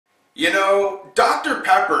You know, Dr.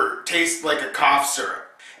 Pepper tastes like a cough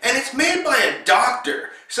syrup, and it's made by a doctor,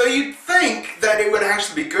 so you'd think that it would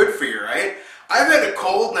actually be good for you, right? I've had a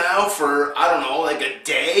cold now for, I don't know, like a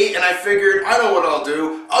day, and I figured, I know what I'll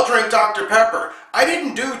do. I'll drink Dr. Pepper. I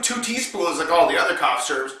didn't do 2 teaspoons like all the other cough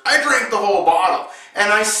syrups. I drank the whole bottle,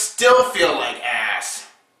 and I still feel like ass.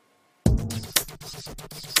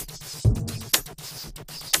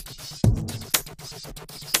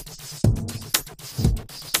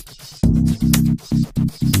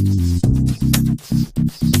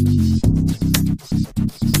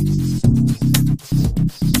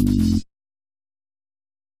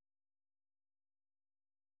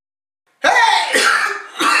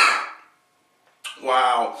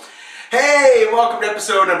 Wow. Hey, welcome to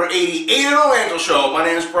episode number 88 of the Langille Show. My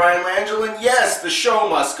name is Brian Langille, and yes, the show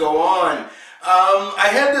must go on. I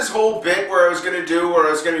had this whole bit where I was going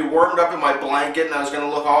to be warmed up in my blanket, and I was going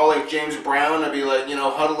to look all like James Brown. I'd be like, you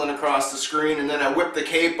know, huddling across the screen, and then I whip the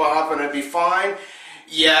cape off, and I'd be fine.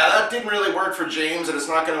 Yeah, that didn't really work for James, and it's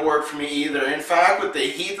not going to work for me either. In fact, with the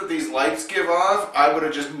heat that these lights give off, I would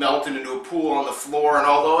have just melted into a pool on the floor, and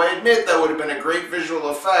although I admit that would have been a great visual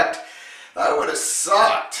effect, that would have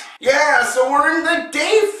sucked. Yeah, so we're in the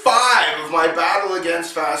day 5 of my battle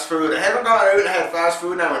against fast food. I haven't gone out and had fast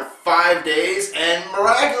food now in 5 days, and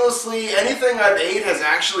miraculously, anything I've ate has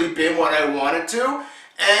actually been what I wanted to.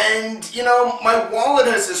 And, you know, my wallet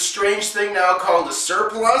has this strange thing now called a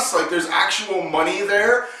surplus, like there's actual money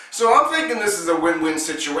there. So I'm thinking this is a win-win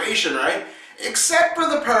situation, right? Except for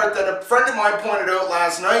the part that a friend of mine pointed out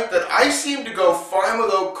last night, that I seem to go fine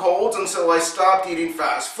without colds until I stopped eating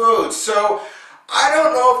fast food. So I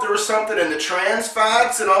don't know if there was something in the trans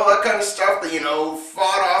fats and all that kind of stuff that, you know,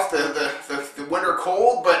 fought off the winter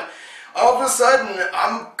cold, but all of a sudden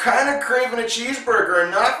I'm kind of craving a cheeseburger,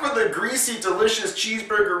 and not for the greasy, delicious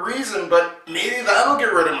cheeseburger reason, but maybe that'll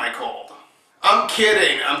get rid of my cold. I'm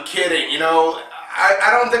kidding, you know. I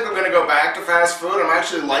don't think I'm going to go back to fast food. I'm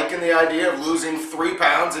actually liking the idea of losing 3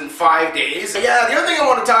 pounds in 5 days. Yeah, the other thing I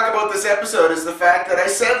want to talk about this episode is the fact that I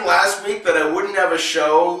said last week that I wouldn't have a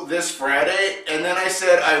show this Friday, and then I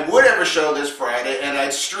said I would have a show this Friday, and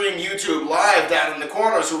I'd stream YouTube live down in the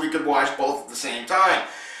corner so we could watch both at the same time.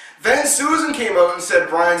 Then Susan came out and said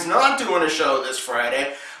Brian's not doing a show this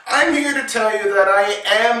Friday. I'm here to tell you that I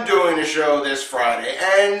am doing a show this Friday,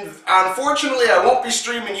 and unfortunately I won't be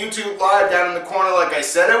streaming YouTube live down in the corner like I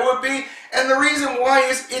said I would be, and the reason why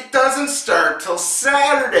is it doesn't start till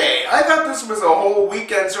Saturday. I thought this was a whole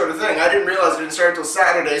weekend sort of thing. I didn't realize it didn't start till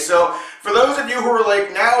Saturday, so for those of you who are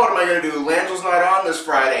like, now what am I going to do? Langille's not on this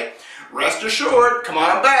Friday. Rest assured, come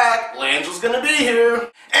on back, Langille's gonna be here.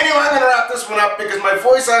 Anyway, I'm gonna wrap this one up because my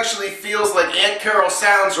voice actually feels like Aunt Carol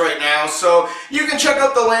sounds right now, so you can check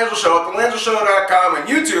out The Langille Show at thelangilleshow.com and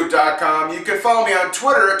youtube.com. You can follow me on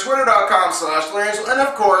Twitter at twitter.com/Langille, and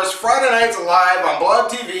of course, Friday nights live on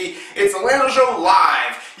Blog TV, it's The Langille Show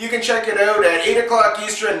Live. You can check it out at 8 o'clock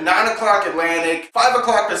Eastern, 9 o'clock Atlantic, 5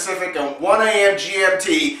 o'clock Pacific, and 1 a.m.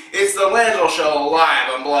 GMT. It's The Langille Show Live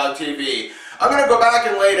on Blog TV. I'm going to go back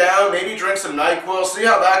and lay down, maybe drink some NyQuil, see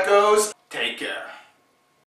how that goes. Take care.